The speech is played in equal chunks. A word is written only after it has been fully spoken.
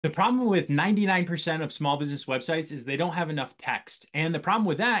The problem with 99% of small business websites is they don't have enough text. And the problem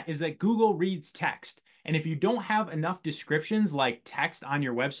with that is that Google reads text. And if you don't have enough descriptions like text on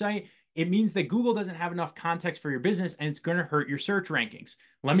your website, it means that Google doesn't have enough context for your business and it's going to hurt your search rankings.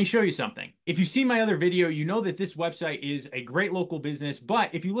 Let me show you something. If you see my other video, you know that this website is a great local business. But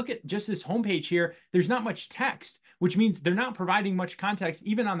if you look at just this homepage here, there's not much text, which means they're not providing much context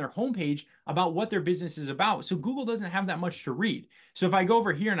even on their homepage about what their business is about. So Google doesn't have that much to read. So if I go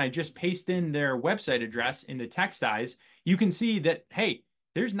over here and I just paste in their website address into TextEyes, you can see that, hey,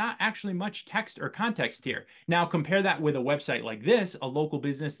 there's not actually much text or context here. Now compare that with a website like this, a local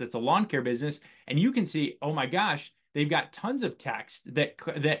business that's a lawn care business, and you can see, oh my gosh, they've got tons of text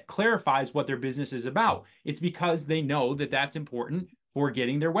that clarifies what their business is about. It's because they know that that's important for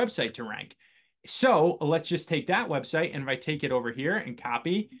getting their website to rank. So let's just take that website, and if I take it over here and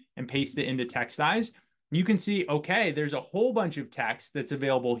copy and paste it into TextEyes, you can see, okay, there's a whole bunch of text that's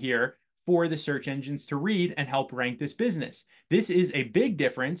available here for the search engines to read and help rank this business. This is a big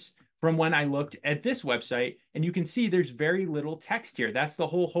difference from when I looked at this website, and you can see there's very little text here. That's the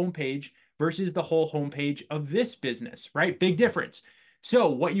whole homepage versus the whole homepage of this business, right? Big difference. So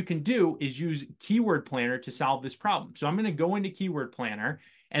what you can do is use Keyword Planner to solve this problem. So I'm going to go into Keyword Planner,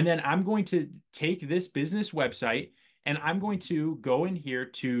 and then I'm going to take this business website and I'm going to go in here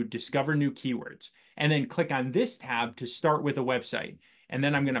to discover new keywords and then click on this tab to start with a website. And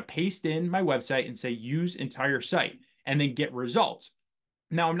then I'm going to paste in my website and say use entire site and then get results.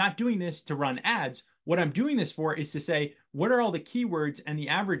 Now, I'm not doing this to run ads. What I'm doing this for is to say, what are all the keywords and the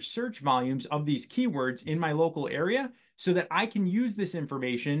average search volumes of these keywords in my local area so that I can use this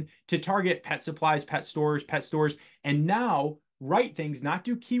information to target pet supplies, pet stores, and now write things, not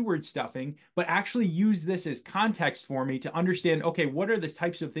do keyword stuffing, but actually use this as context for me to understand, okay, what are the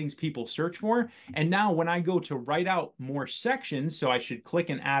types of things people search for? And now when I go to write out more sections, so I should click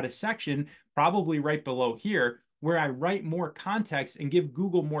and add a section, probably right below here, where I write more context and give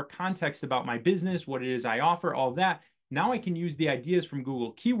Google more context about my business, what it is I offer, all that. Now I can use the ideas from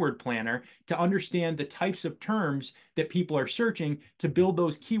Google Keyword Planner to understand the types of terms that people are searching to build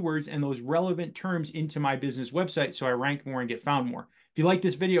those keywords and those relevant terms into my business website so I rank more and get found more. If you like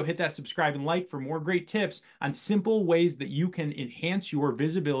this video, hit that subscribe and like for more great tips on simple ways that you can enhance your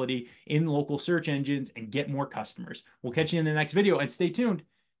visibility in local search engines and get more customers. We'll catch you in the next video and stay tuned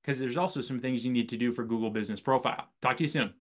because there's also some things you need to do for Google Business Profile. Talk to you soon.